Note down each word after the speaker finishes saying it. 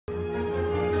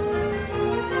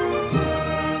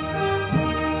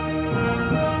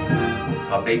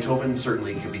Beethoven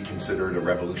certainly could be considered a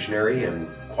revolutionary and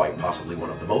quite possibly one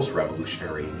of the most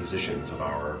revolutionary musicians of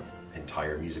our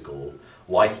entire musical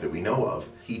life that we know of.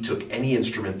 He took any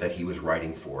instrument that he was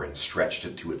writing for and stretched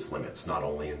it to its limits, not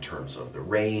only in terms of the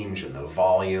range and the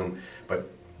volume,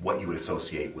 but what you would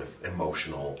associate with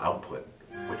emotional output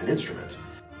with an instrument.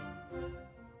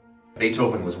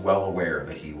 Beethoven was well aware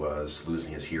that he was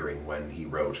losing his hearing when he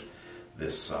wrote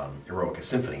this Eroica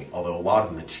Symphony, although a lot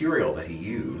of the material that he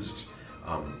used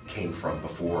came from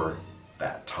before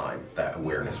that time. That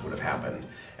awareness would have happened.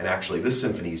 And actually this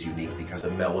symphony is unique because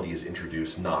the melody is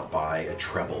introduced not by a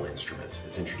treble instrument.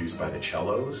 It's introduced by the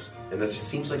cellos. And this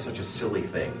seems like such a silly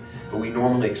thing, but we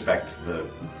normally expect the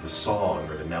song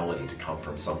or the melody to come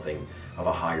from something of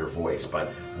a higher voice,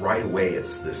 but right away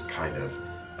it's this kind of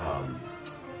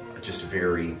just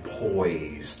very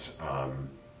poised,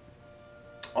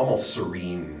 almost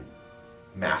serene,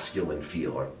 masculine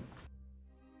feel.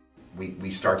 We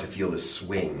start to feel this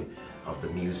swing of the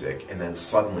music, and then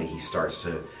suddenly he starts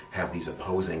to have these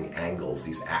opposing angles,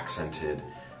 these accented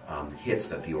hits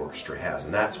that the orchestra has,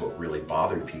 and that's what really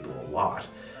bothered people a lot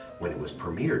when it was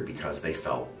premiered, because they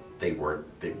felt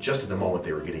just at the moment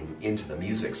they were getting into the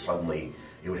music, suddenly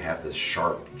it would have this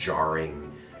sharp,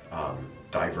 jarring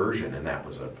diversion, and that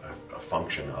was a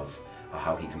function of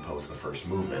how he composed the first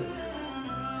movement.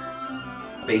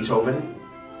 Beethoven,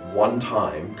 one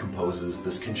time, composes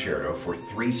this concerto for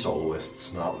 3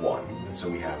 soloists, not one, and so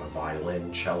we have a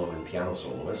violin, cello, and piano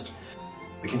soloist.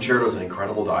 The concerto is an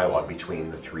incredible dialogue between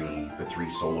the three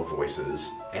solo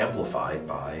voices, amplified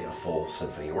by a full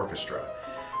symphony orchestra.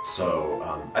 So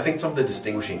I think some of the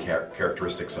distinguishing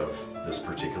characteristics of this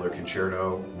particular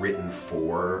concerto, written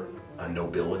for a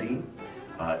nobility,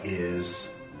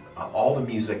 is all the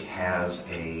music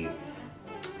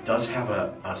does have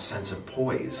a sense of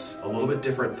poise, a little bit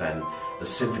different than the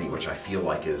symphony, which I feel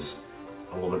like is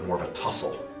a little bit more of a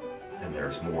tussle, and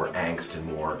there's more angst and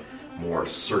more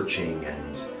searching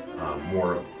and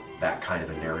more of that kind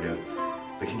of a narrative.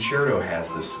 The concerto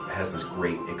has this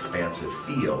great expansive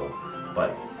feel,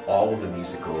 but all of the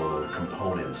musical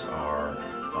components are,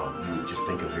 you would just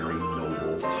think of very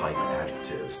noble type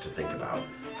adjectives to think about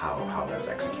how that's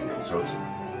executed. So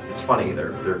it's funny,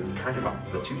 they're kind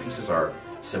of, the two pieces are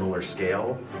similar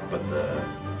scale, but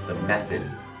the method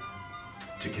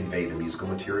to convey the musical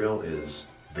material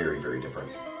is very, very different.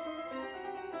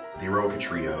 The Eroica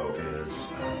Trio is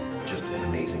just an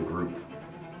amazing group.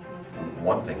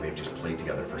 One thing, they've just played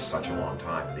together for such a long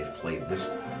time, and they've played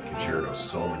this concerto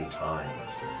so many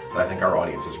times that I think our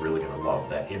audience is really going to love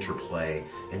that interplay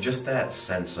and just that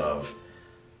sense of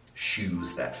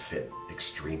shoes that fit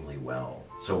extremely well.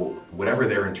 So whatever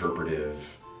their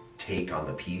interpretive take on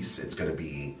the piece, it's going to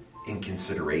be in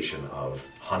consideration of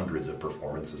hundreds of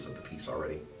performances of the piece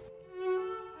already.